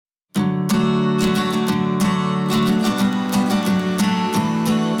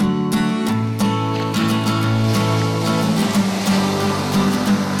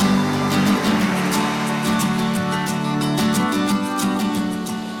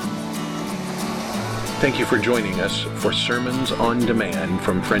Thank you for joining us for Sermons on Demand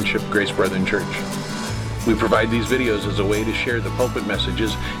from Friendship Grace Brethren Church. We provide these videos as a way to share the pulpit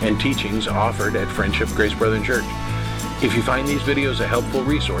messages and teachings offered at Friendship Grace Brethren Church. If you find these videos a helpful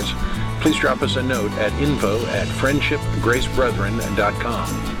resource, please drop us a note at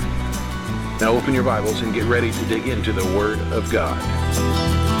info@friendshipgracebrethren.com. Now open your Bibles and get ready to dig into the Word of God.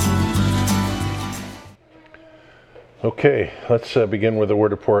 Okay, let's begin with a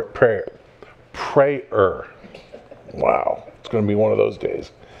word of prayer. Wow, it's going to be one of those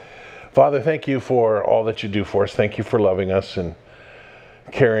days. Father, thank you for all that you do for us. Thank you for loving us and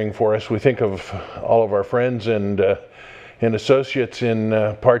caring for us. We think of all of our friends and associates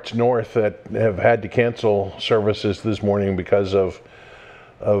in parts north that have had to cancel services this morning because of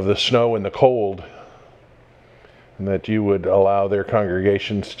the snow and the cold, and that you would allow their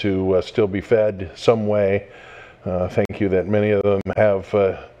congregations to still be fed some way. Thank you that many of them have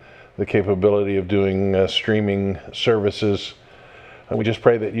the capability of doing streaming services. And we just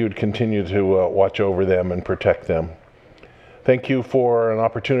pray that you would continue to watch over them and protect them. Thank you for an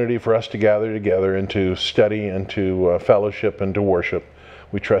opportunity for us to gather together and to study and to fellowship and to worship.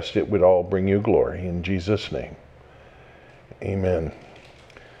 We trust it would all bring you glory. In Jesus' name, amen.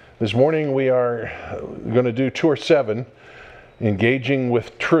 This morning we are going to do Tour 7, Engaging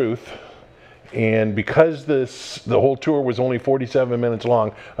with Truth. And because the whole tour was only 47 minutes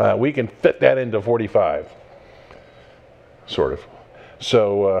long, we can fit that into 45, sort of.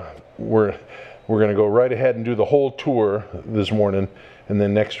 So we're going to go right ahead and do the whole tour this morning, and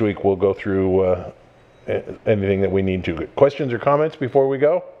then next week we'll go through anything that we need to. Questions or comments before we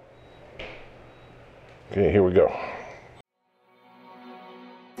go? Okay, here we go.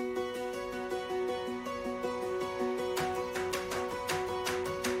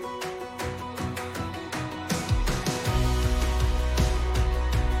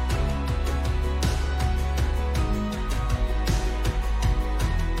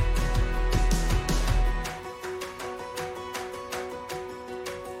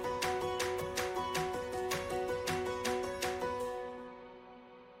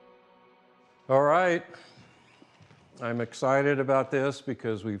 All right, I'm excited about this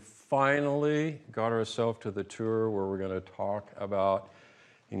because we finally got ourselves to the tour where we're going to talk about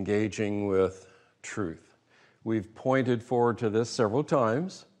engaging with truth. We've pointed forward to this several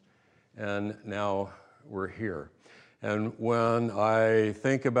times, and now we're here. And when I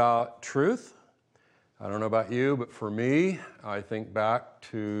think about truth, I don't know about you, but for me, I think back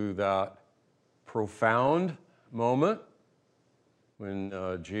to that profound moment when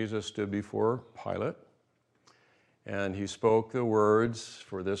Jesus stood before Pilate, and he spoke the words,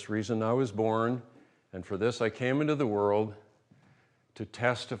 "For this reason I was born, and for this I came into the world, to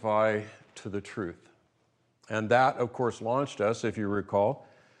testify to the truth." And that, of course, launched us, if you recall,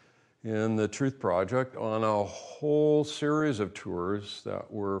 in the Truth Project on a whole series of tours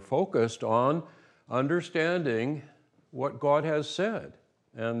that were focused on understanding what God has said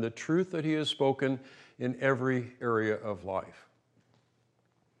and the truth that he has spoken in every area of life.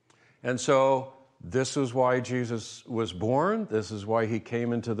 And so this is why Jesus was born. This is why he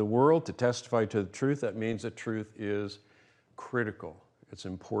came into the world, to testify to the truth. That means that truth is critical. It's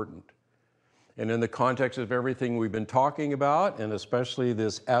important. And in the context of everything we've been talking about, and especially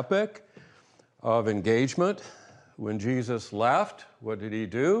this epic of engagement, when Jesus left, what did he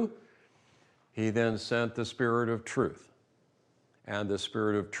do? He then sent the Spirit of truth. And the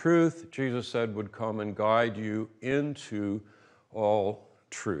Spirit of truth, Jesus said, would come and guide you into all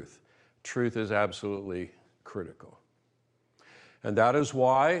truth. Truth is absolutely critical. And that is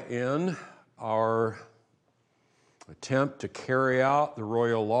why in our attempt to carry out the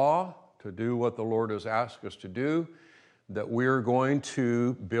royal law, to do what the Lord has asked us to do, that we're going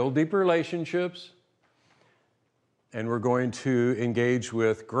to build deep relationships, and we're going to engage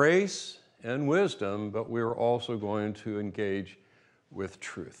with grace and wisdom, but we're also going to engage with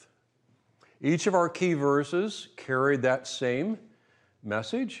truth. Each of our key verses carried that same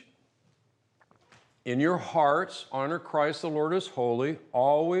message. In your hearts, honor Christ the Lord as holy,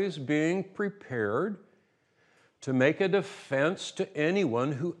 always being prepared to make a defense to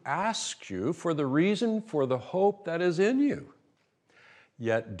anyone who asks you for the reason for the hope that is in you.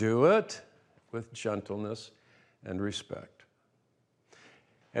 Yet do it with gentleness and respect.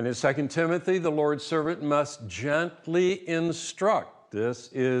 And in 2 Timothy, the Lord's servant must gently instruct.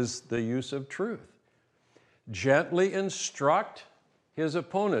 This is the use of truth. Gently instruct his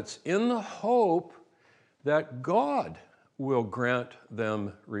opponents in the hope that God will grant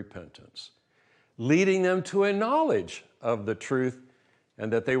them repentance, leading them to a knowledge of the truth,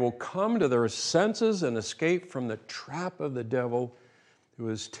 and that they will come to their senses and escape from the trap of the devil who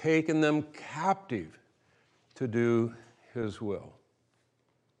has taken them captive to do his will.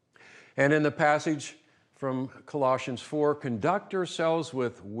 And in the passage from Colossians 4, conduct yourselves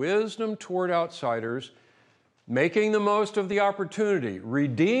with wisdom toward outsiders, making the most of the opportunity.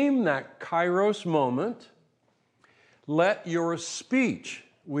 Redeem that kairos moment. Let your speech,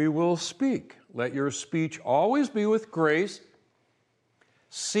 we will speak. Let your speech always be with grace,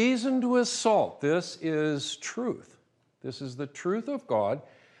 seasoned with salt. This is truth. This is the truth of God.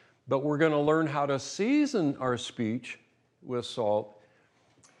 But we're going to learn how to season our speech with salt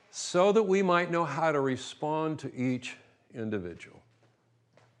so that we might know how to respond to each individual.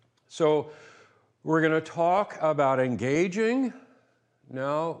 So we're going to talk about engaging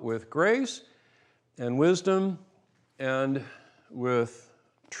now with grace and wisdom and with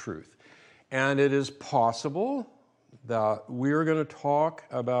truth. And it is possible that we're going to talk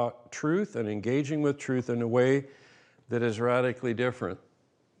about truth and engaging with truth in a way that is radically different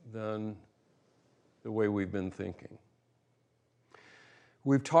than the way we've been thinking.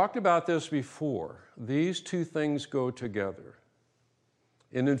 We've talked about this before. These two things go together.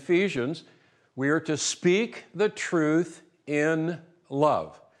 In Ephesians, we are to speak the truth in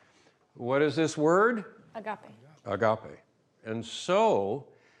love. What is this word? Agape. Agape. And so,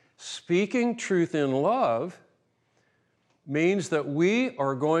 speaking truth in love means that we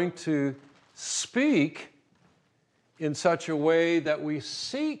are going to speak in such a way that we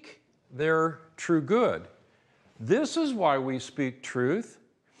seek their true good. This is why we speak truth.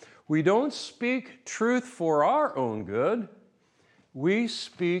 We don't speak truth for our own good. We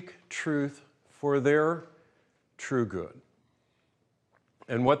speak truth for their true good.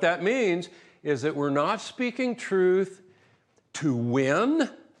 And what that means is that we're not speaking truth to win.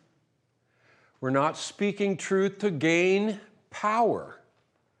 We're not speaking truth to gain power.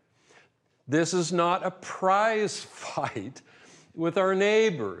 This is not a prize fight with our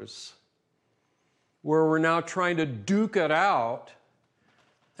neighbors where we're now trying to duke it out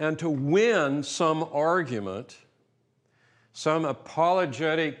and to win some argument, some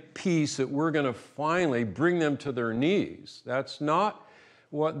apologetic piece that we're going to finally bring them to their knees. That's not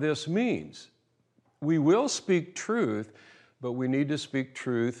what this means. We will speak truth, but we need to speak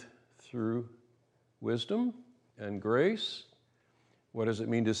truth through wisdom and grace. What does it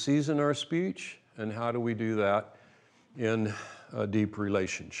mean to season our speech? And how do we do that in a deep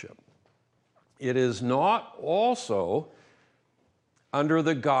relationship? It is not also under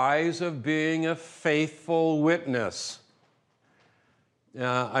the guise of being a faithful witness.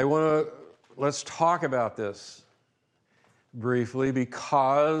 Let's talk about this briefly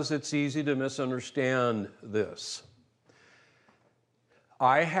because it's easy to misunderstand this.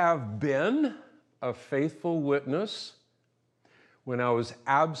 I have been a faithful witness when I was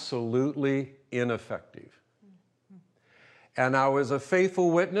absolutely ineffective. And I was a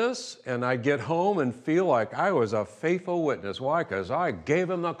faithful witness, and I get home and feel like I was a faithful witness. Why? Because I gave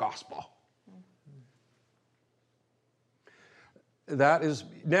him the gospel. That is,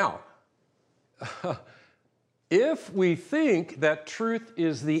 now, if we think that truth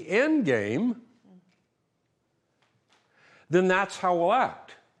is the end game, then that's how we'll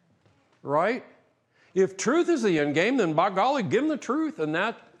act, right? If truth is the end game, then by golly, give them the truth,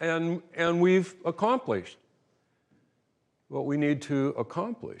 and we've accomplished what we need to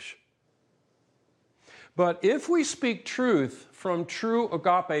accomplish. But if we speak truth from true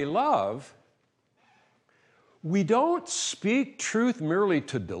agape love, we don't speak truth merely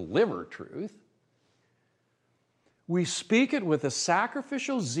to deliver truth. We speak it with a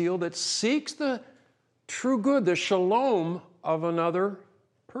sacrificial zeal that seeks the true good, the shalom of another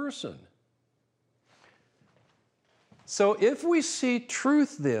person. So if we see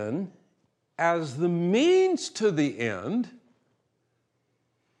truth then as the means to the end,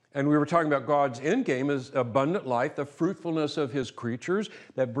 and we were talking about God's end game is abundant life, the fruitfulness of his creatures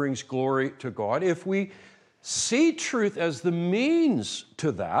that brings glory to God. If we see truth as the means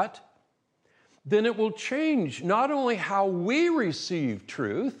to that, then it will change not only how we receive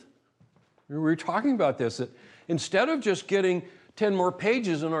truth. We were talking about this, that instead of just getting 10 more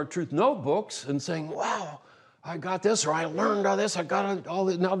pages in our truth notebooks and saying, wow, I got this, or I learned all this, I got all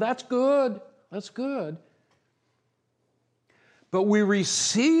this. Now that's good. That's good. But we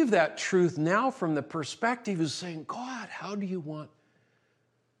receive that truth now from the perspective of saying, God, how do you want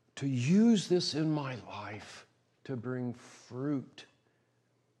to use this in my life to bring fruit,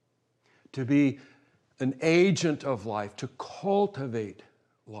 to be an agent of life, to cultivate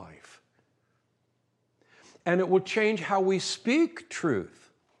life? And it will change how we speak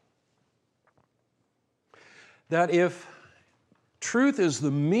truth. That if truth is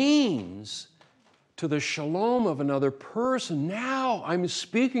the means to the shalom of another person, now I'm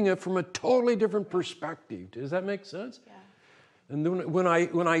speaking it from a totally different perspective. Does that make sense? Yeah. And then when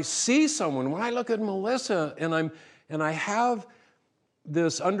I see someone, when I look at Melissa and I have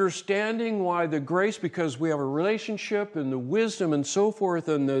this understanding why the grace, because we have a relationship and the wisdom and so forth,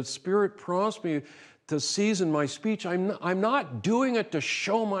 and the Spirit prompts me to season my speech, I'm not doing it to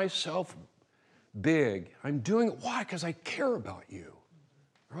show myself big. I'm doing it, why? Because I care about you,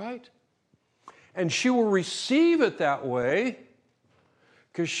 right? And she will receive it that way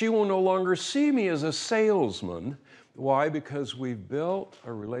because she will no longer see me as a salesman. Why? Because we've built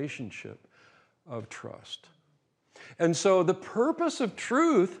a relationship of trust. And so the purpose of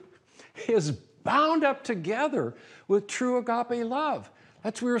truth is bound up together with true agape love.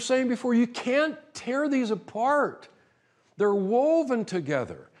 That's what we were saying before. You can't tear these apart. They're woven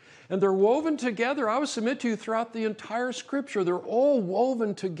together. And they're woven together, I would submit to you, throughout the entire Scripture. They're all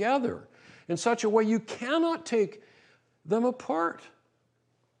woven together in such a way you cannot take them apart.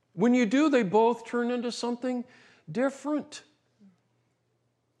 When you do, they both turn into something different.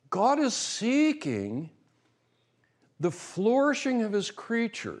 God is seeking the flourishing of His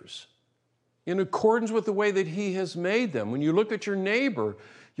creatures in accordance with the way that He has made them. When you look at your neighbor,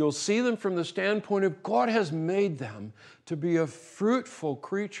 you'll see them from the standpoint of God has made them to be a fruitful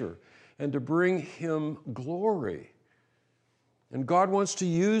creature and to bring Him glory. And God wants to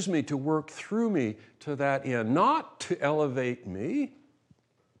use me, to work through me to that end, not to elevate me.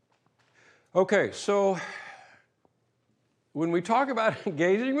 Okay, so when we talk about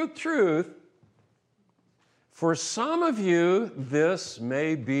engaging with truth, for some of you, this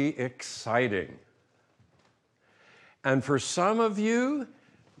may be exciting. And for some of you,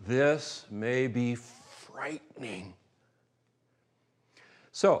 this may be frightening.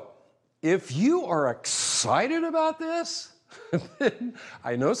 So, if you are excited about this, then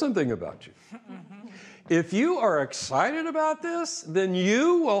I know something about you. If you are excited about this, then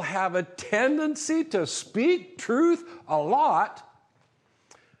you will have a tendency to speak truth a lot,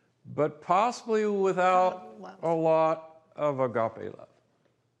 but possibly without a lot of agape love.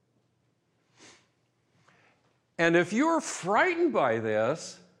 And if you're frightened by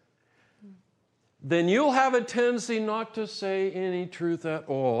this, then you'll have a tendency not to say any truth at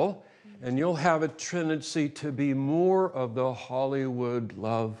all, and you'll have a tendency to be more of the Hollywood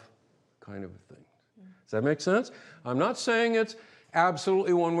love kind of thing. Does that make sense? I'm not saying it's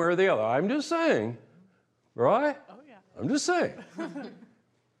absolutely one way or the other. I'm just saying, right? Oh, yeah. I'm just saying.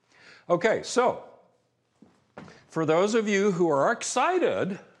 Okay, so for those of you who are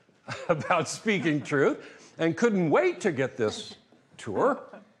excited about speaking truth and couldn't wait to get this tour,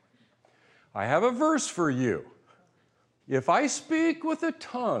 I have a verse for you. If I speak with the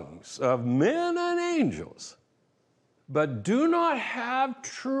tongues of men and angels, but do not have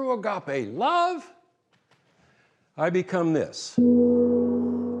true agape love, I become this.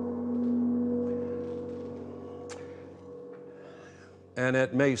 And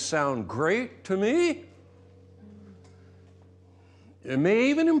it may sound great to me. It may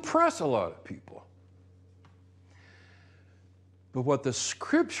even impress a lot of people. But what the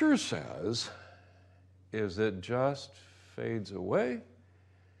Scripture says is it just fades away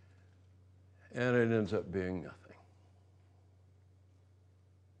and it ends up being nothing.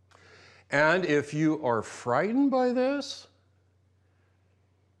 And if you are frightened by this,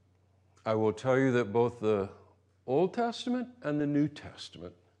 I will tell you that both the Old Testament and the New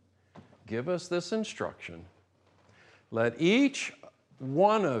Testament give us this instruction. Let each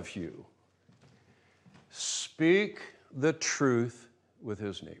one of you speak the truth with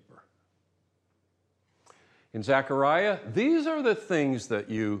his neighbor. In Zechariah, these are the things that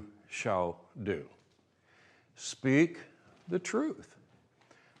you shall do. Speak the truth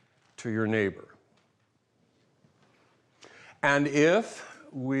to your neighbor. And if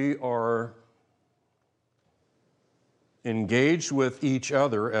we are engaged with each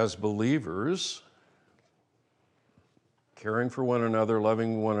other as believers, caring for one another,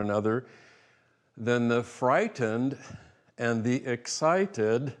 loving one another, then the frightened and the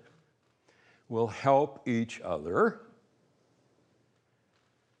excited will help each other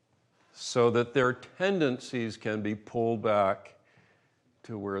so that their tendencies can be pulled back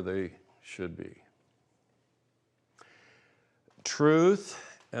to where they should be. Truth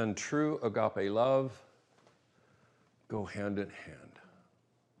and true agape love go hand in hand.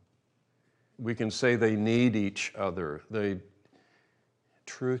 We can say they need each other.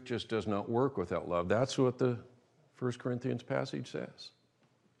 Truth just does not work without love. That's what the 1 Corinthians passage says.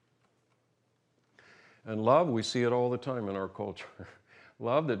 And love, we see it all the time in our culture.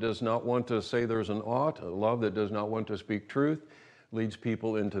 Love that does not want to say there's an ought, a love that does not want to speak truth, leads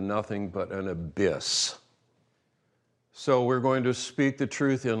people into nothing but an abyss. So we're going to speak the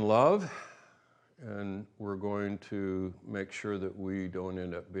truth in love, and we're going to make sure that we don't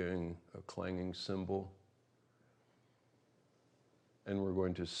end up being a clanging cymbal. And we're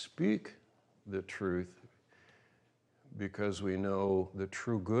going to speak the truth because we know the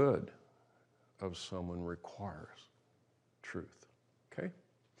true good of someone requires truth. Okay?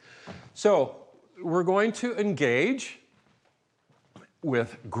 So we're going to engage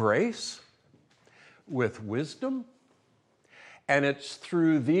with grace, with wisdom, and it's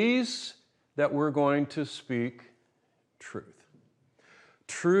through these that we're going to speak truth.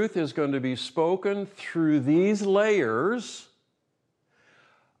 Truth is going to be spoken through these layers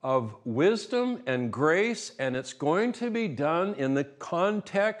of wisdom and grace, and it's going to be done in the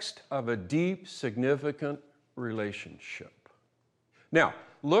context of a deep, significant relationship. Now,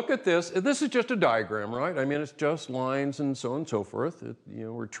 look at this. This is just a diagram, right? I mean, it's just lines and so on and so forth.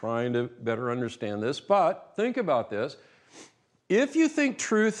 We're trying to better understand this, but think about this. If you think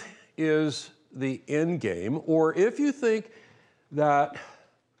truth is the end game, or if you think that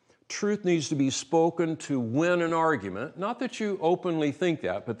truth needs to be spoken to win an argument, not that you openly think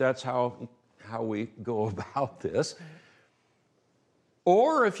that, but that's how we go about this.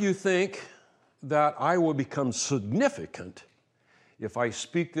 Or if you think that I will become significant if I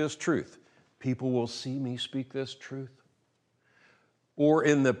speak this truth, people will see me speak this truth. Or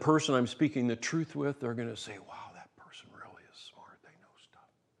in the person I'm speaking the truth with, they're going to say, wow, that person really is smart. They know stuff.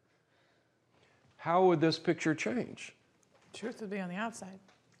 How would this picture change? Truth would be on the outside.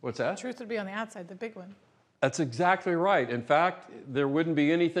 What's that? Truth would be on the outside, the big one. That's exactly right. In fact, there wouldn't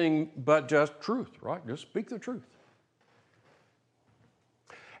be anything but just truth, right? Just speak the truth.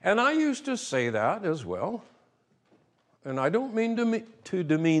 And I used to say that as well. And I don't mean to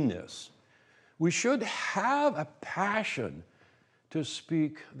demean this. We should have a passion to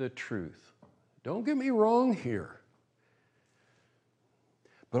speak the truth. Don't get me wrong here.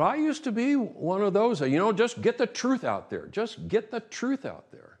 But I used to be one of those, just get the truth out there. Just get the truth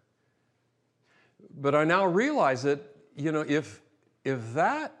out there. But I now realize that, if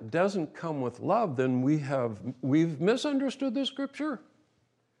that doesn't come with love, then we've misunderstood the Scripture.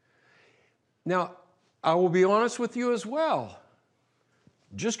 Now, I will be honest with you as well.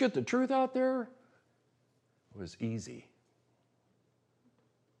 Just get the truth out there was easy.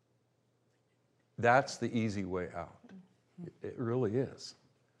 That's the easy way out. It really is.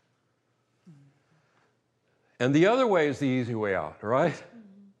 And the other way is the easy way out, right?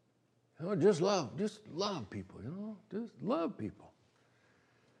 Just love people, just love people.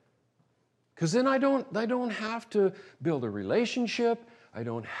 Because then I don't have to build a relationship. I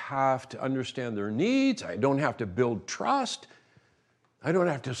don't have to understand their needs. I don't have to build trust. I don't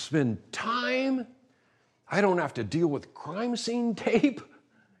have to spend time. I don't have to deal with crime scene tape,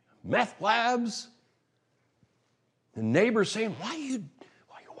 meth labs, and neighbors saying, why are you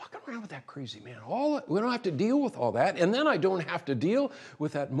walking around with that crazy man? We don't have to deal with all that. And then I don't have to deal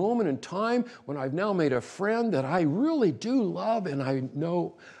with that moment in time when I've now made a friend that I really do love, and I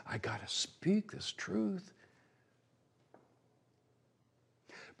know I got to speak this truth.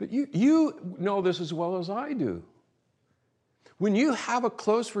 But you know this as well as I do. When you have a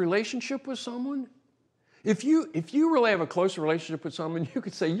close relationship with someone, if you really have a close relationship with someone, you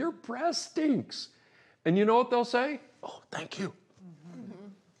could say, your breath stinks. And you know what they'll say? Oh, thank you. Mm-hmm.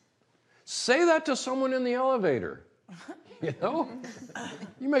 Say that to someone in the elevator. You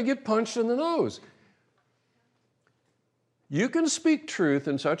may get punched in the nose. You can speak truth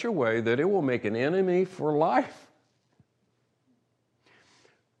in such a way that it will make an enemy for life.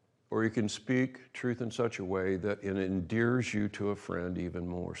 Or you can speak truth in such a way that it endears you to a friend even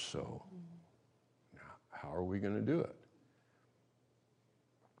more so. Now, how are we going to do it?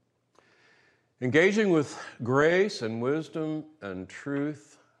 Engaging with grace and wisdom and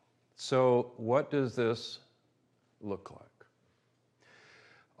truth. So what does this look like?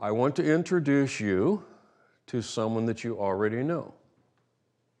 I want to introduce you to someone that you already know.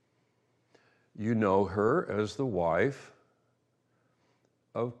 You know her as the wife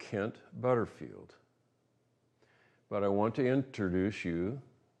of Kent Butterfield. But I want to introduce you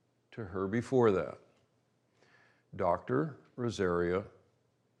to her before that, Dr. Rosaria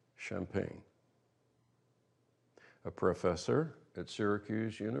Champagne, a professor at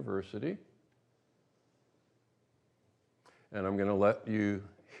Syracuse University. And I'm going to let you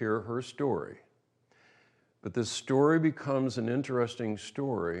hear her story. But this story becomes an interesting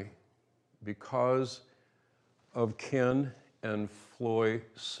story because of Ken and Floy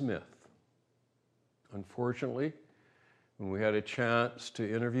Smith. Unfortunately, when we had a chance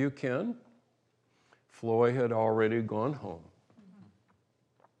to interview Ken, Floy had already gone home.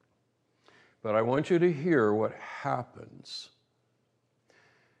 But I want you to hear what happens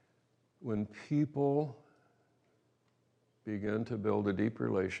when people begin to build a deep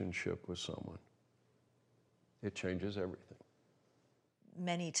relationship with someone. It changes everything.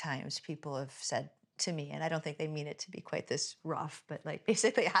 Many times people have said to me, and I don't think they mean it to be quite this rough, but like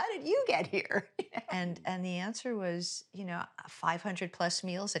basically, how did you get here? and the answer was, 500 plus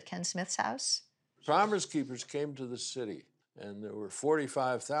meals at Ken Smith's house. Promise Keepers came to the city, and there were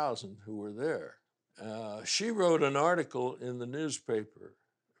 45,000 who were there. She wrote an article in the newspaper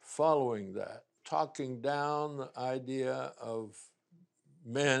following that, talking down the idea of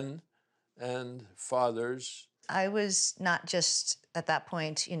men and fathers. I was not just at that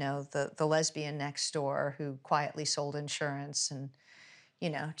point, the lesbian next door who quietly sold insurance and,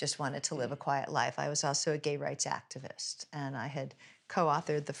 just wanted to live a quiet life. I was also a gay rights activist, and I had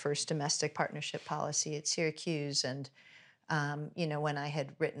co-authored the first domestic partnership policy at Syracuse. And, when I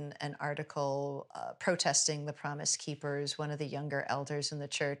had written an article protesting the Promise Keepers, one of the younger elders in the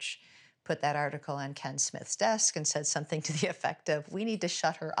church put that article on Ken Smith's desk and said something to the effect of, "We need to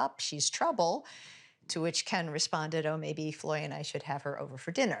shut her up, she's trouble." To which Ken responded, "Oh, maybe Floy and I should have her over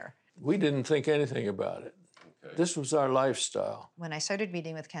for dinner." We didn't think anything about it. Okay. This was our lifestyle. When I started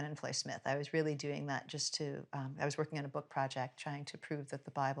meeting with Ken and Floy Smith, I was really doing that just to, I was working on a book project trying to prove that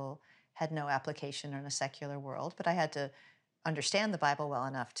the Bible had no application in a secular world, but I had to understand the Bible well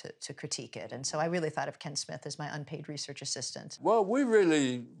enough to critique it. And so I really thought of Ken Smith as my unpaid research assistant. Well, we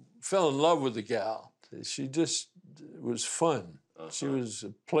really fell in love with the gal. She just was fun. She was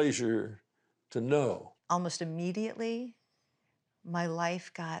a pleasure to know. Almost immediately, my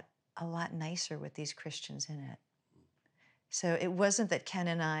life got a lot nicer with these Christians in it. So it wasn't that Ken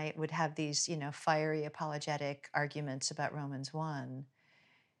and I would have these, fiery apologetic arguments about Romans 1.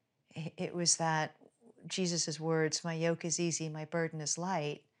 It was that Jesus' words, "My yoke is easy, my burden is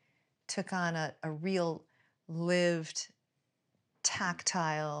light," took on a real lived,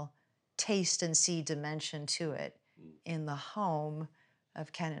 tactile, taste and see dimension to it in the home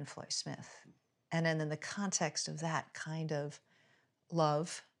of Ken and Floy Smith. And then in the context of that kind of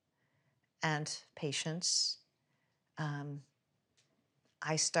love and patience,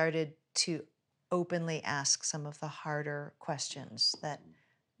 I started to openly ask some of the harder questions that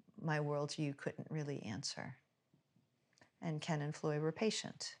my worldview couldn't really answer. And Ken and Floy were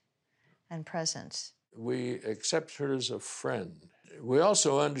patient and present. We accepted her as a friend. We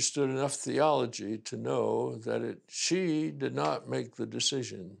also understood enough theology to know that she did not make the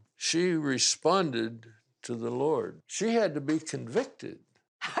decision. She responded to the Lord. She had to be convicted.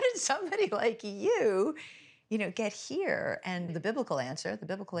 How did somebody like you, get here? And the biblical answer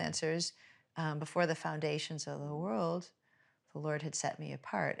is, before the foundations of the world, the Lord had set me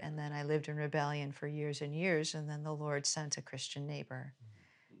apart. And then I lived in rebellion for years and years. And then the Lord sent a Christian neighbor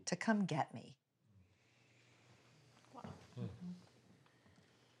to come get me. Wow. Mm-hmm.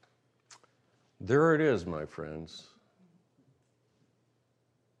 There it is, my friends.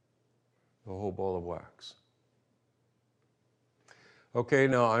 The whole ball of wax. Okay,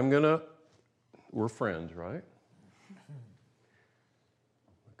 now we're friends, right?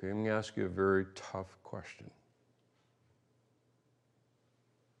 Okay, I'm going to ask you a very tough question.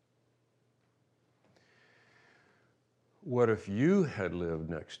 What if you had lived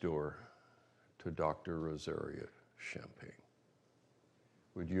next door to Dr. Rosaria Champagne?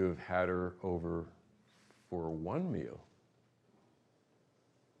 Would you have had her over for one meal?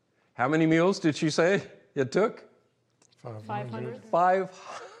 How many meals did she say it took? 500?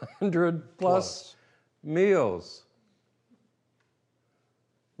 500 plus meals.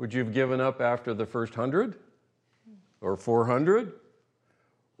 Would you have given up after the first 100? Or 400?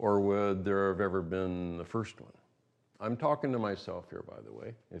 Or would there have ever been the first one? I'm talking to myself here, by the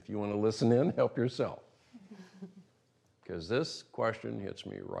way. If you want to listen in, help yourself. Because this question hits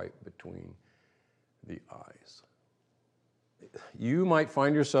me right between the eyes. You might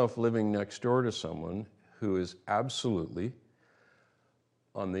find yourself living next door to someone who is absolutely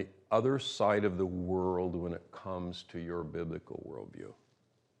on the other side of the world when it comes to your biblical worldview.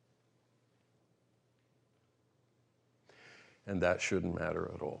 And that shouldn't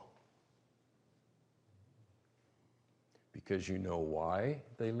matter at all. Because you know why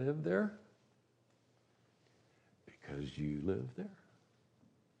they live there? Because you live there.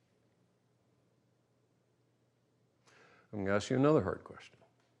 I'm going to ask you another hard question.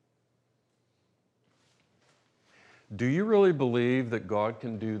 Do you really believe that God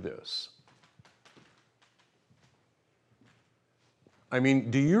can do this? I mean,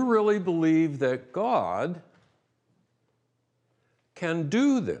 do you really believe that God can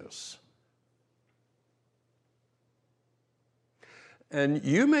do this? And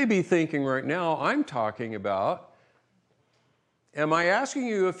you may be thinking right now, I'm talking about, am I asking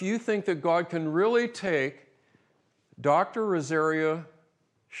you if you think that God can really take Dr. Rosaria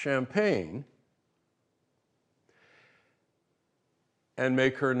Champagne and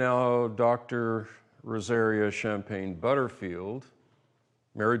make her now Dr. Rosaria Champagne Butterfield,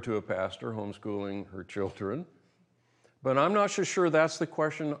 married to a pastor, homeschooling her children? But I'm not so sure that's the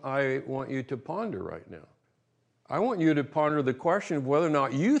question I want you to ponder right now. I want you to ponder the question of whether or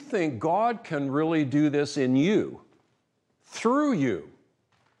not you think God can really do this in you, through you.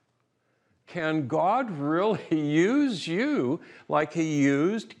 Can God really use you like He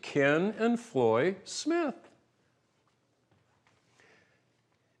used Ken and Floy Smith?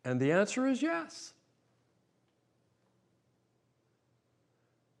 And the answer is yes.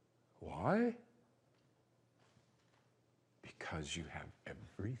 Why? Because you have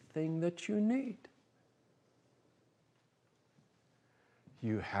everything that you need.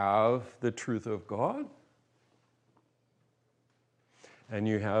 You have the truth of God, and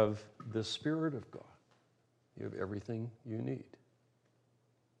you have the Spirit of God. You have everything you need.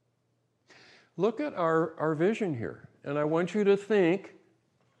 Look at our vision here, and I want you to think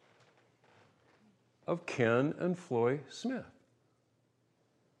of Ken and Floy Smith.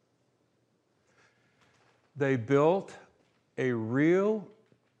 They built a real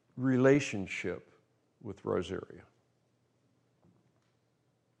relationship with Rosaria.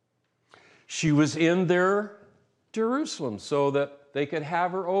 She was in their Jerusalem so that they could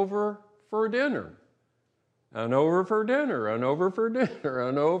have her over for dinner, and over for dinner, and over for dinner,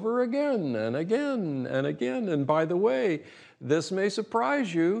 and over again, and again, and again. And by the way, this may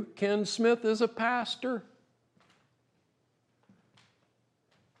surprise you, Ken Smith is a pastor.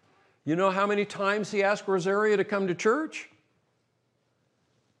 You know how many times he asked Rosaria to come to church?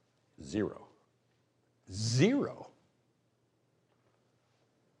 0. 0.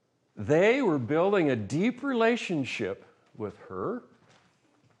 They were building a deep relationship with her.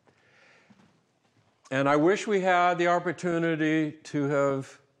 And I wish we had the opportunity to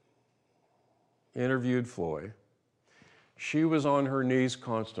have interviewed Floy. She was on her knees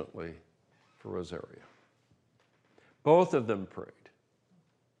constantly for Rosaria. Both of them prayed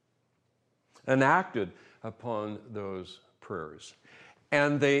and acted upon those prayers.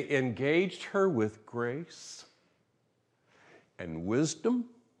 And they engaged her with grace and wisdom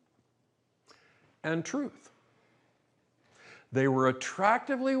and truth. They were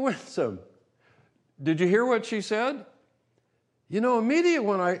attractively winsome. Did you hear what she said? You know, immediately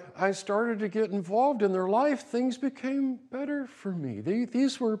when I started to get involved in their life, things became better for me.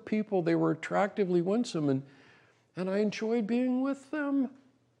 These were people, they were attractively winsome, and I enjoyed being with them.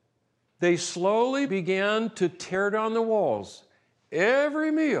 They slowly began to tear down the walls. Every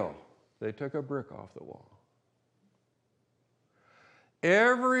meal, they took a brick off the wall.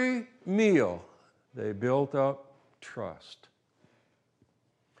 Every meal, they built up trust.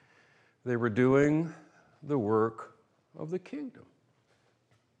 They were doing the work of the kingdom.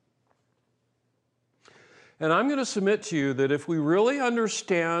 And I'm going to submit to you that if we really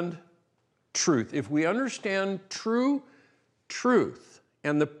understand truth, if we understand true truth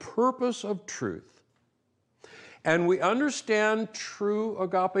and the purpose of truth, and we understand true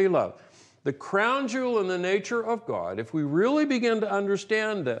agape love, the crown jewel in the nature of God, if we really begin to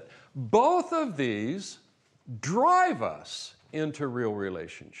understand that, both of these drive us into real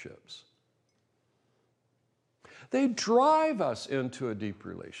relationships. They drive us into a deep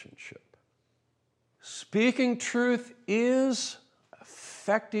relationship. Speaking truth is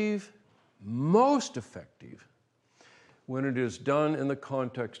effective, most effective, when it is done in the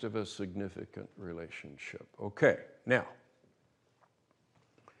context of a significant relationship. Okay, now,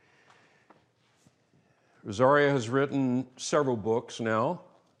 Rosaria has written several books now,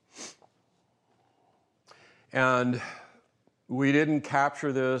 and we didn't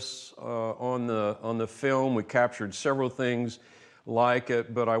capture this on the film. We captured several things like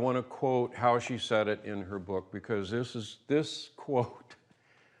it, but I want to quote how she said it in her book, because this quote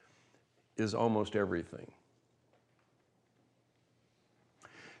is almost everything.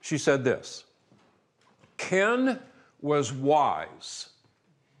 She said this: Ken was wise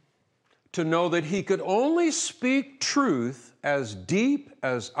to know that he could only speak truth as deep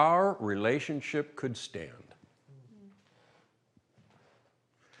as our relationship could stand.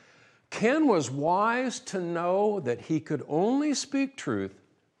 Ken was wise to know that he could only speak truth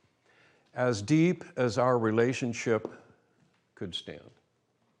as deep as our relationship could stand.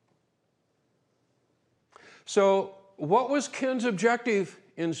 So, what was Ken's objective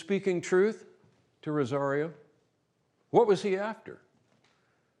in speaking truth to Rosaria? What was he after?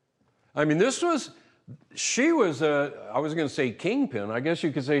 I mean, this was She was I was going to say kingpin. I guess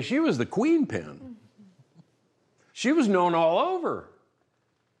you could say she was the queen pin. She was known all over.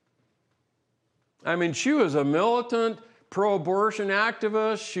 I mean, she was a militant pro-abortion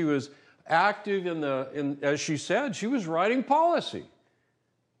activist. She was active as she said, she was writing policy.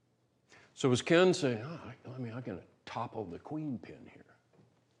 So was Ken saying, I'm going to topple the queen pin here?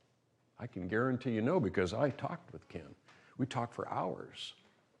 I can guarantee you no, because I talked with Ken. We talked for hours.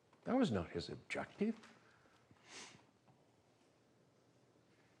 That was not his objective.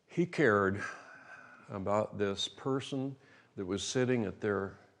 He cared about this person that was sitting at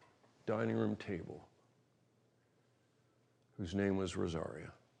their dining room table, whose name was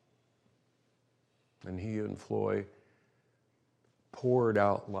Rosaria. And he and Floy poured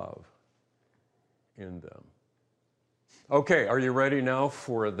out love in them. Okay, are you ready now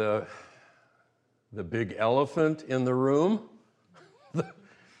for the big elephant in the room?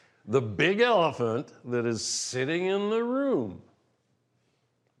 The big elephant that is sitting in the room.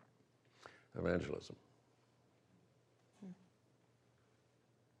 Evangelism.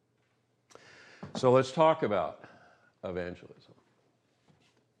 So let's talk about evangelism.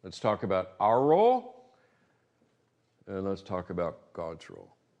 Let's talk about our role, and let's talk about God's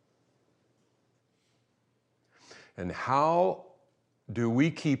role. And how do we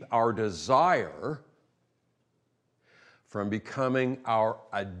keep our desire from becoming our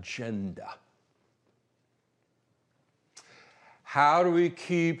agenda? How do we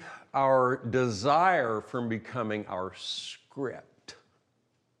keep our desire from becoming our script?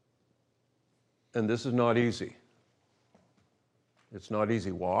 And this is not easy. It's not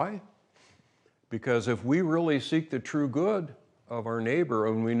easy. Why? Because if we really seek the true good of our neighbor,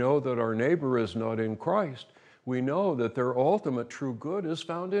 and we know that our neighbor is not in Christ, we know that their ultimate true good is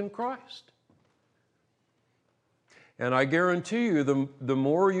found in Christ. And I guarantee you, the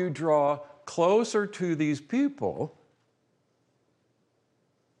more you draw closer to these people,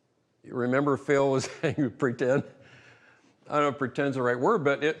 you remember Phil was saying pretend. I don't know if pretend's the right word,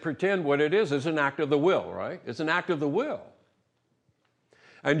 but pretend what it is an act of the will, right? It's an act of the will.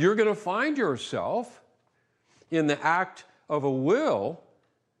 And you're going to find yourself in the act of a will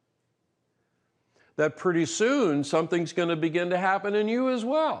that pretty soon something's going to begin to happen in you as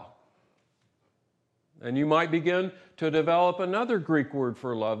well. And you might begin to develop another Greek word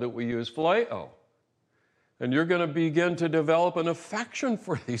for love that we use, phileo. And you're going to begin to develop an affection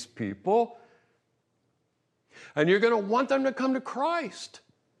for these people. And you're going to want them to come to Christ.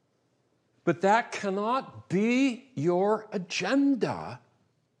 But that cannot be your agenda.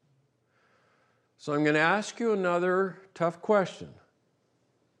 So I'm going to ask you another tough question.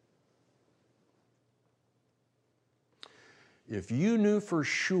 If you knew for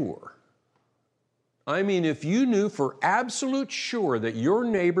sure, if you knew for absolute sure that your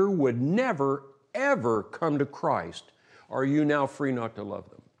neighbor would never, ever come to Christ, are you now free not to love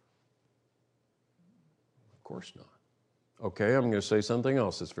them? Of course not. Okay, I'm going to say something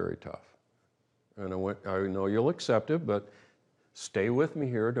else that's very tough. And I know you'll accept it, but stay with me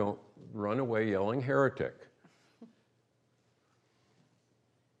here. Don't run away yelling heretic.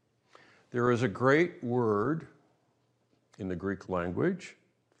 There is a great word in the Greek language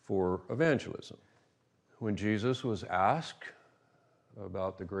for evangelism. When Jesus was asked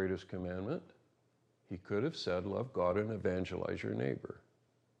about the greatest commandment, he could have said, love God and evangelize your neighbor,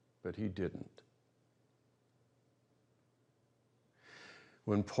 but he didn't.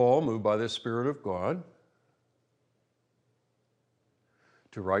 When Paul, moved by the Spirit of God,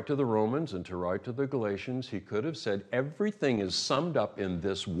 to write to the Romans and to write to the Galatians, he could have said, everything is summed up in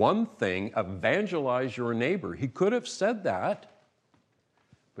this one thing, evangelize your neighbor. He could have said that,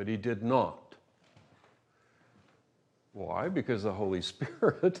 but he did not. Why? Because the Holy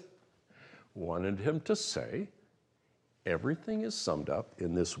Spirit wanted him to say, everything is summed up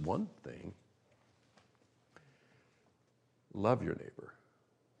in this one thing. Love your neighbor.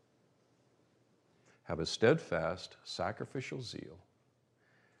 Have a steadfast, sacrificial zeal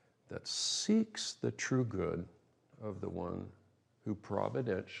that seeks the true good of the one who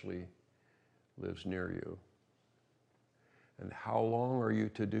providentially lives near you. And how long are you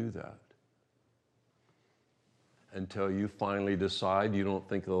to do that? Until you finally decide you don't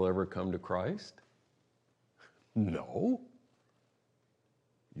think they'll ever come to Christ? No.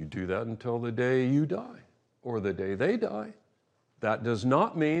 You do that until the day you die, or the day they die. That does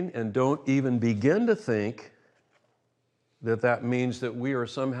not mean, and don't even begin to think, that means that we are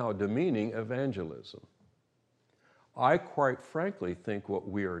somehow demeaning evangelism. I quite frankly think what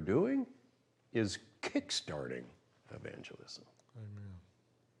we are doing is kickstarting evangelism. Amen.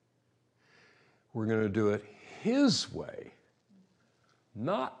 We're going to do it His way,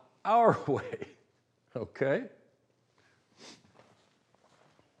 not our way. Okay?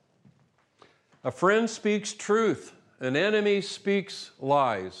 A friend speaks truth, an enemy speaks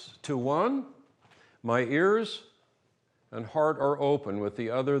lies. To one, my ears and heart are open, with the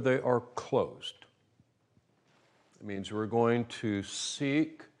other, they are closed. It means we're going to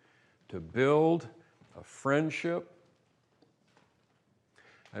seek to build a friendship,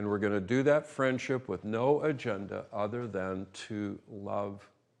 and we're going to do that friendship with no agenda other than to love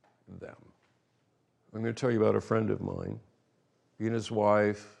them. I'm going to tell you about a friend of mine. He and his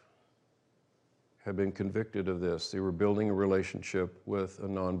wife had been convicted of this. They were building a relationship with a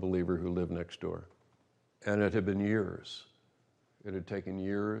non-believer who lived next door. And it had been years. It had taken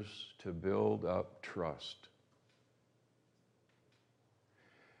years to build up trust.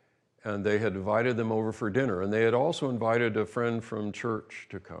 And they had invited them over for dinner. And they had also invited a friend from church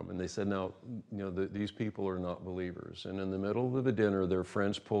to come. And they said, now, these people are not believers. And in the middle of the dinner, their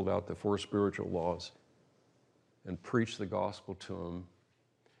friends pulled out the 4 spiritual laws and preached the gospel to them.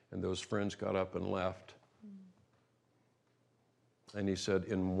 And those friends got up and left. And he said,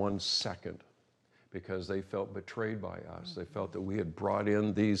 in 1 second, because they felt betrayed by us. They felt that we had brought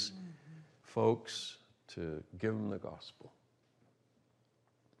in these folks to give them the gospel.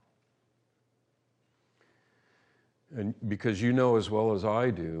 And because you know as well as I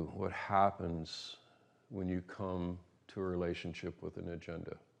do what happens when you come to a relationship with an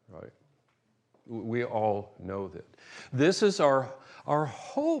agenda, right? We all know that. This is our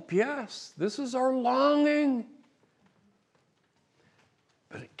hope, yes. This is our longing.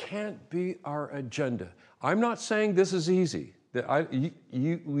 But it can't be our agenda. I'm not saying this is easy.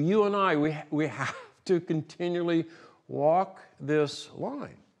 You and I, we have to continually walk this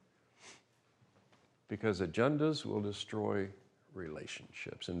line. Because agendas will destroy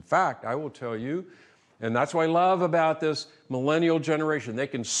relationships. In fact, I will tell you, and that's what I love about this millennial generation. They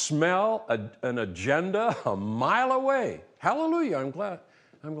can smell an agenda a mile away. Hallelujah, I'm glad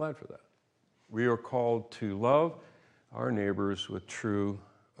for that. We are called to love our neighbors with true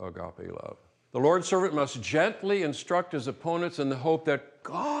agape love. The Lord's servant must gently instruct his opponents in the hope that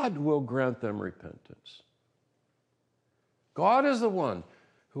God will grant them repentance. God is the one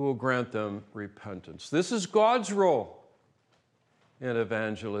who will grant them repentance. This is God's role in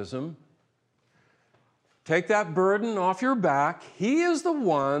evangelism. Take that burden off your back. He is the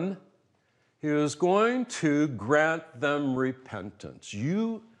one who is going to grant them repentance.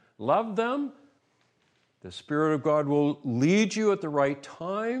 You love them. The Spirit of God will lead you at the right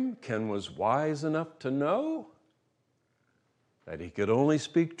time. Ken was wise enough to know that he could only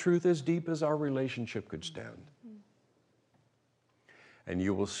speak truth as deep as our relationship could stand. And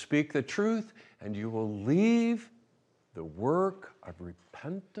you will speak the truth, and you will leave the work of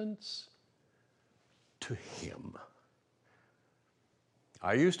repentance to him.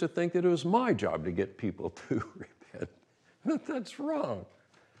 I used to think that it was my job to get people to repent. But that's wrong.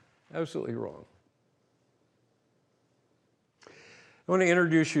 Absolutely wrong. I want to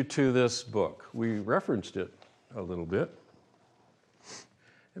introduce you to this book. We referenced it a little bit.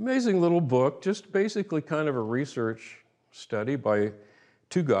 Amazing little book, just basically kind of a research study by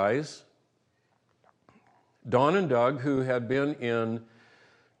 2 guys, Don and Doug, who had been in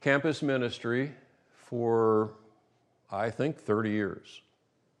campus ministry for, I think, 30 years.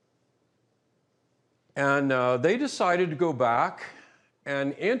 And they decided to go back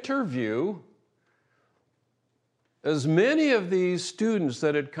and interview as many of these students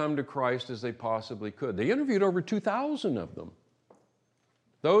that had come to Christ as they possibly could. They interviewed over 2,000 of them.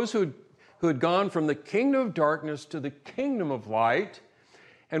 Those who had gone from the kingdom of darkness to the kingdom of light.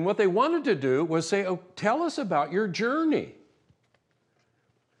 And what they wanted to do was say, oh, tell us about your journey.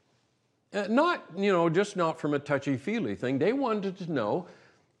 Not from a touchy-feely thing. They wanted to know,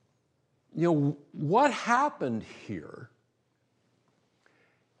 what happened here.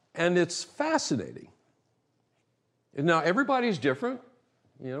 And it's fascinating. Now, everybody's different.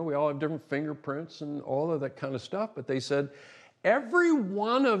 We all have different fingerprints and all of that kind of stuff. But they said, every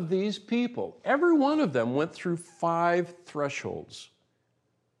one of these people, every one of them went through 5 thresholds.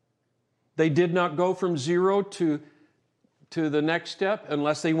 They did not go from 0 to the next step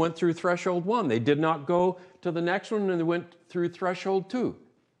unless they went through threshold 1. They did not go to the next one and they went through threshold 2.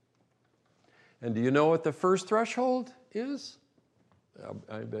 And do you know what the first threshold is?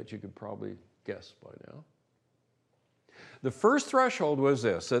 I bet you could probably guess by now. The first threshold was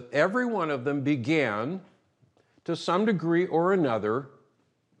this, that every one of them began, to some degree or another,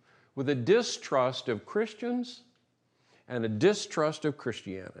 with a distrust of Christians and a distrust of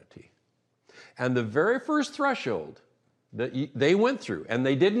Christianity. And the very first threshold that they went through, and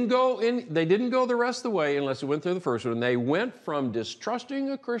they didn't go the rest of the way unless they went through the first one. They went from distrusting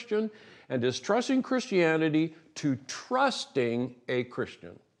a Christian and distrusting Christianity to trusting a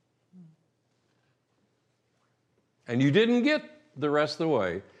Christian. And you didn't get the rest of the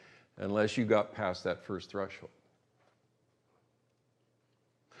way unless you got past that first threshold.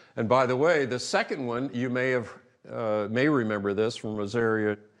 And by the way, the second one, you may remember this from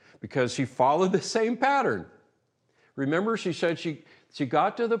Rosaria, because she followed the same pattern. Remember, she said she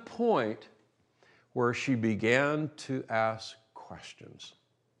got to the point where she began to ask questions.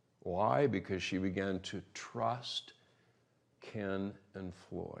 Why? Because she began to trust Ken and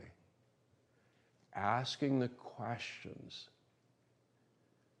Floy, asking the questions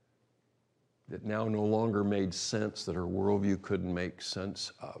that now no longer made sense, that her worldview couldn't make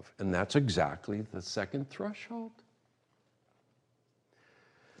sense of. And that's exactly the second threshold.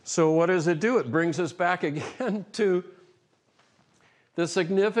 So what does it do? It brings us back again to the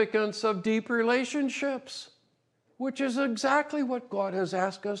significance of deep relationships, which is exactly what God has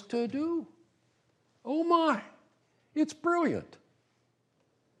asked us to do. Oh my, it's brilliant.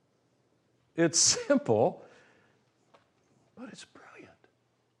 It's simple, but it's brilliant.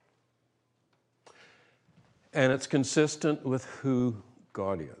 And it's consistent with who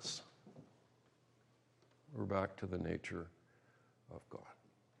God is. We're back to the nature of God.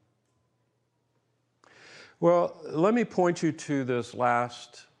 Well, let me point you to this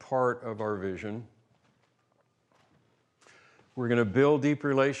last part of our vision. We're going to build deep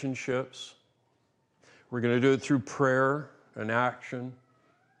relationships. We're going to do it through prayer and action.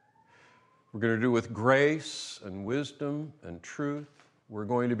 We're going to do it with grace and wisdom and truth. We're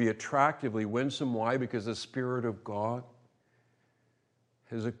going to be attractively winsome. Why? Because the Spirit of God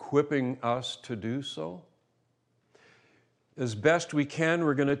is equipping us to do so. As best we can,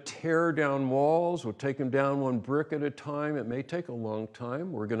 we're going to tear down walls. We'll take them down one brick at a time. It may take a long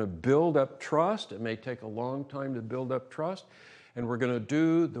time. We're going to build up trust. It may take a long time to build up trust. And we're going to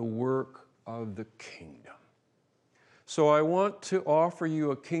do the work of the kingdom. So I want to offer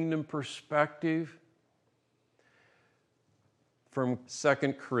you a kingdom perspective from 2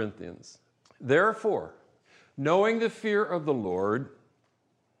 Corinthians. Therefore, knowing the fear of the Lord,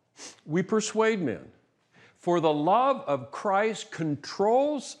 we persuade men. For the love of Christ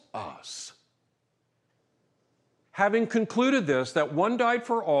controls us. Having concluded this, that one died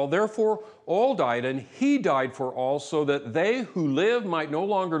for all, therefore all died, and he died for all, so that they who live might no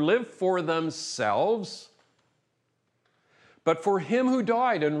longer live for themselves, but for him who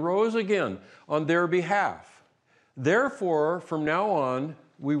died and rose again on their behalf. Therefore, from now on,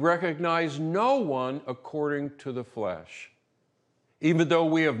 we recognize no one according to the flesh. Even though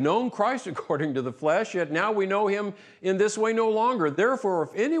we have known Christ according to the flesh, yet now we know him in this way no longer. Therefore, if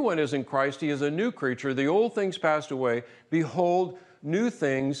anyone is in Christ, he is a new creature. The old things passed away. Behold, new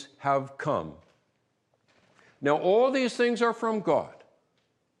things have come. Now, all these things are from God,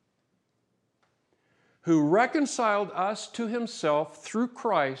 who reconciled us to himself through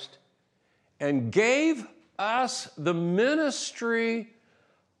Christ and gave us the ministry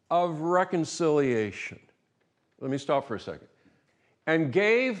of reconciliation. Let me stop for a second. And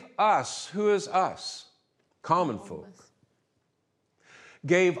gave us, who is us? Common folk.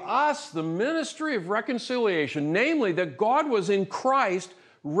 Gave us the ministry of reconciliation, namely that God was in Christ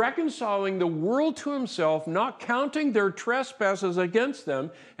reconciling the world to himself, not counting their trespasses against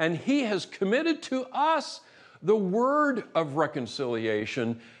them, and he has committed to us the word of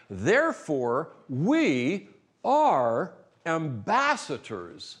reconciliation. Therefore, we are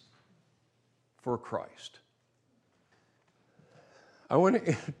ambassadors for Christ. I want to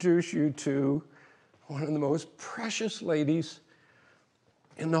introduce you to one of the most precious ladies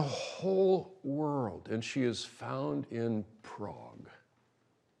in the whole world, and she is found in Prague,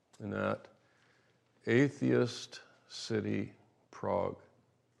 in that atheist city, Prague,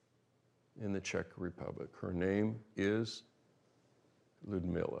 in the Czech Republic. Her name is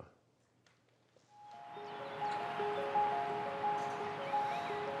Ludmila.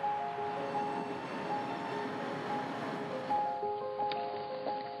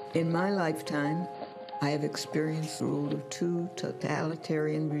 In my lifetime, I have experienced the rule of two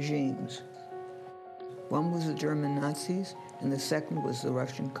totalitarian regimes. One was the German Nazis, and the second was the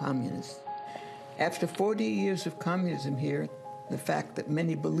Russian communists. After 40 years of communism here, the fact that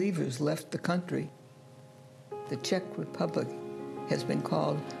many believers left the country, the Czech Republic has been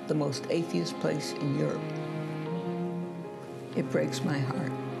called the most atheist place in Europe. It breaks my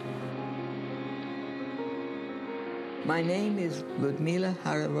heart. My name is Ludmila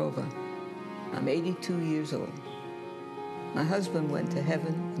Hararova. I'm 82 years old. My husband went to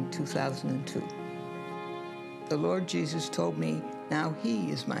heaven in 2002. The Lord Jesus told me now he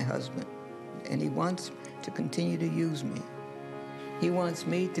is my husband, and he wants to continue to use me. He wants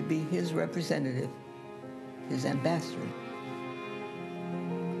me to be his representative, his ambassador.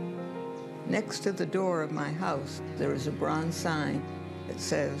 Next to the door of my house, there is a bronze sign that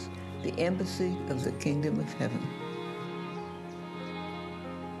says, "The Embassy of the Kingdom of Heaven."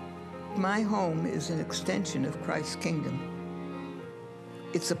 My home is an extension of Christ's kingdom.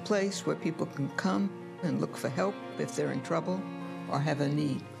 It's a place where people can come and look for help if they're in trouble or have a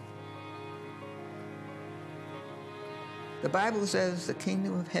need. The Bible says the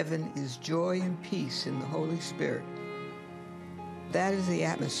kingdom of heaven is joy and peace in the Holy Spirit. That is the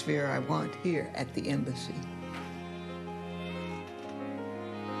atmosphere I want here at the embassy.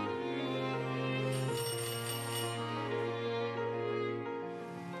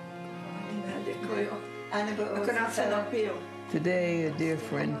 Today, a dear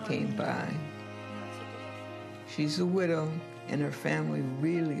friend came by. She's a widow, and her family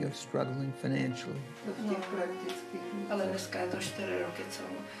really are struggling financially. Ale dneska je to 4 roky,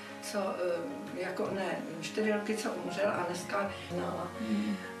 jako ne, 4 roky, co umřel a dneska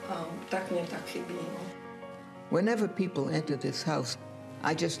tak mě tak chybí. Whenever people enter this house,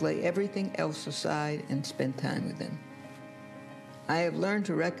 I just lay everything else aside and spend time with them. I have learned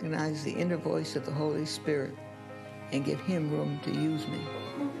to recognize the inner voice of the Holy Spirit and give him room to use me.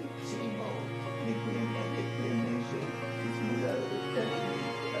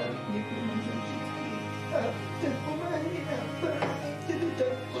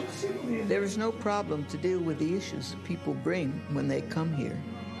 There is no problem to deal with the issues that people bring when they come here,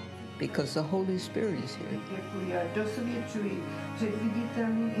 because the Holy Spirit is here. Dosvědčuji před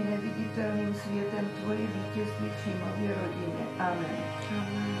viditelným i neviditelným světem tvoje vítězství v Šimově rodině. Amen.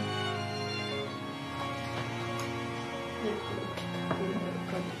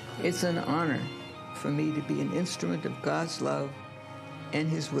 It's an honor for me to be an instrument of God's love and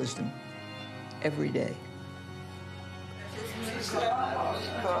his wisdom every day.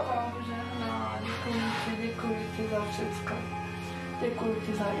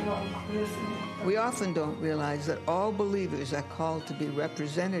 We often don't realize that all believers are called to be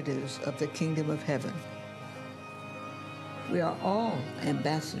representatives of the kingdom of heaven. We are all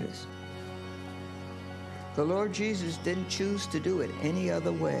ambassadors. The Lord Jesus didn't choose to do it any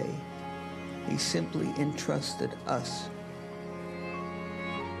other way. He simply entrusted us.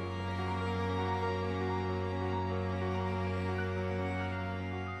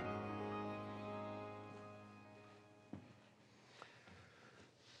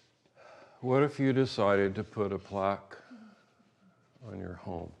 What if you decided to put a plaque on your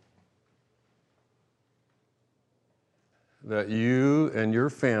home that you and your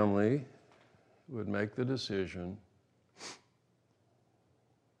family would make the decision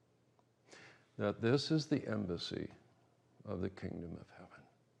that this is the embassy of the kingdom of heaven?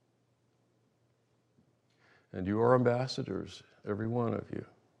 And you are ambassadors, every one of you,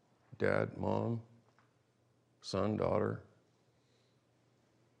 dad, mom, son, daughter,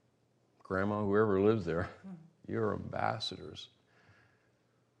 grandma, whoever lives there, you're ambassadors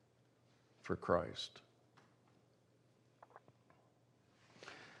for Christ.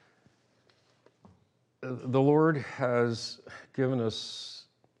 The Lord has given us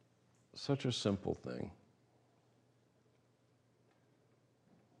such a simple thing.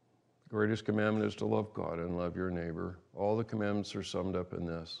 The greatest commandment is to love God and love your neighbor. All the commandments are summed up in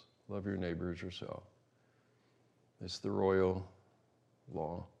this: love your neighbor as yourself. It's the royal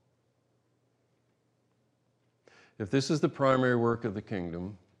law. If this is the primary work of the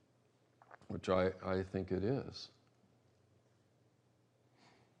kingdom, which I think it is,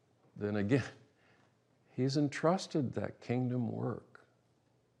 then again, he's entrusted that kingdom work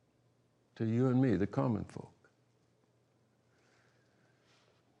to you and me, the common folk,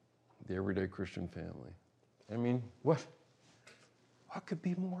 the everyday Christian family. I mean, what could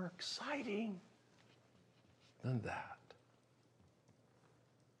be more exciting than that?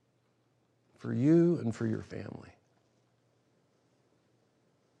 For you and for your family.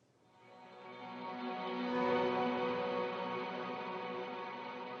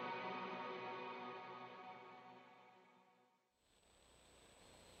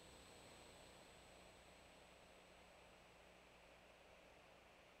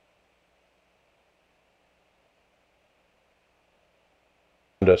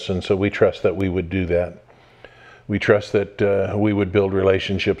 Us, and so we trust that we would do that. We trust that we would build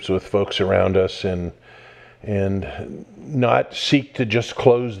relationships with folks around us and not seek to just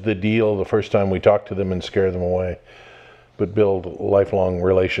close the deal the first time we talk to them and scare them away, but build lifelong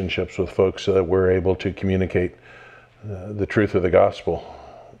relationships with folks so that we're able to communicate the truth of the gospel,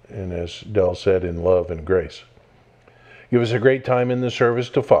 and as Del said, in love and grace. Give us a great time in the service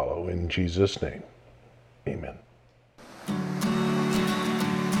to follow. In Jesus' name, amen.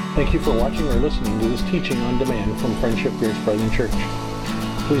 Thank you for watching or listening to this teaching on demand from Friendship Grace Brethren Church.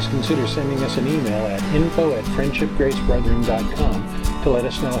 Please consider sending us an email at info@friendshipgracebrethren.com to let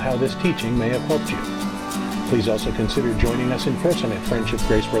us know how this teaching may have helped you. Please also consider joining us in person at Friendship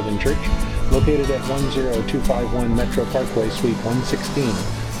Grace Brethren Church, located at 10251 Metro Parkway, Suite 116,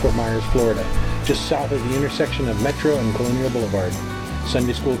 Fort Myers, Florida, just south of the intersection of Metro and Colonial Boulevard.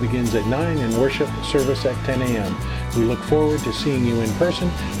 Sunday school begins at 9 and worship service at 10 a.m. We look forward to seeing you in person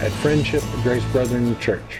at Friendship Grace Brethren Church.